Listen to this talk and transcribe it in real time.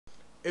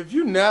if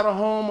you not a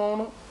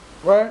homeowner,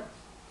 right,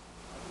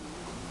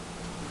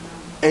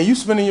 and you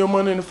spending your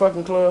money in the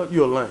fucking club,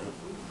 you're a lame.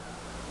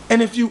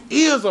 And if you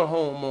is a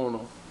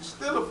homeowner,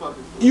 still a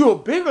fucking fool. You a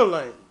bigger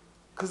lame.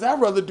 Cause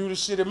I'd rather do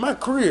this shit at my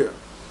crib.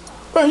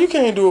 Bro, you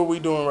can't do what we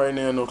doing right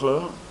now in no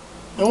club.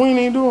 And we ain't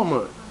even doing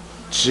much.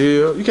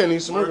 Chill. You can't even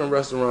smoke in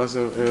restaurants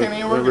in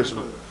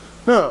Richmond.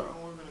 No.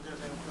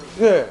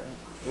 Yeah.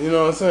 You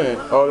know what I'm saying?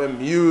 All that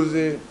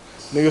music,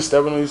 niggas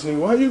stepping on your sneakers.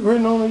 Why you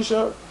gritting on your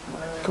shop?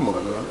 Come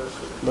on, man.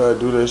 Gotta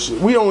do that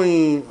shit. We don't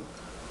even,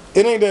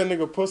 it ain't that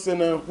nigga pussy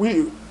now.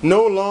 We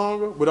no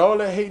longer, with all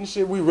that hating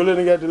shit we really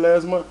done got the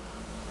last month,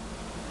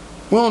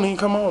 we don't even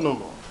come out no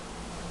more.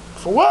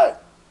 For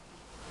what?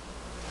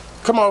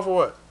 Come on for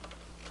what?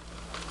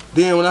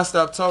 Then when I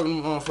stop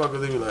talking to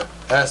motherfuckers, they be like,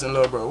 asking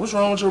little bro, what's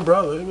wrong with your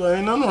brother? They be like,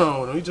 ain't nothing wrong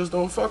with him. He just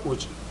don't fuck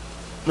with you.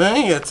 Man, I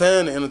ain't got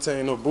time to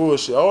entertain no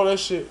bullshit. All that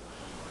shit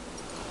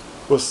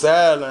will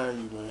sideline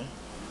you, man.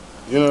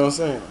 You know what I'm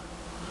saying?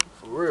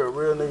 For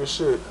real nigga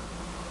shit.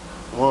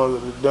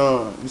 Ones that are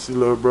done. You see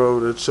little bro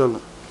over there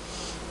chilling.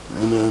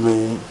 You know what I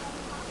mean?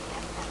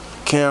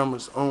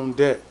 Cameras on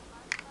deck.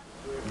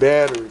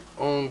 Battery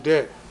on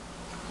deck.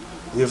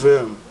 You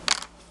feel me?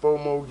 4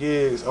 more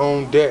gigs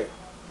on deck.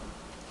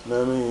 You know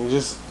what I mean?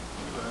 Just,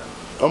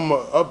 I'm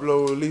gonna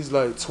upload at least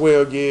like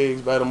 12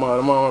 gigs by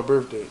tomorrow my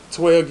birthday.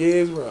 12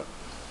 gigs, bro.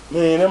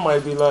 Man, that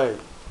might be like,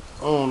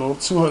 I don't know,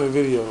 200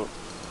 videos.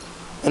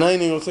 And I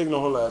ain't even gonna take no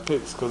whole lot of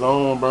pics, cause I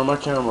don't wanna burn my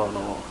camera out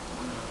no more.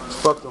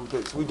 Fuck them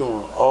pics. We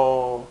doing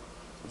all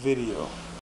video.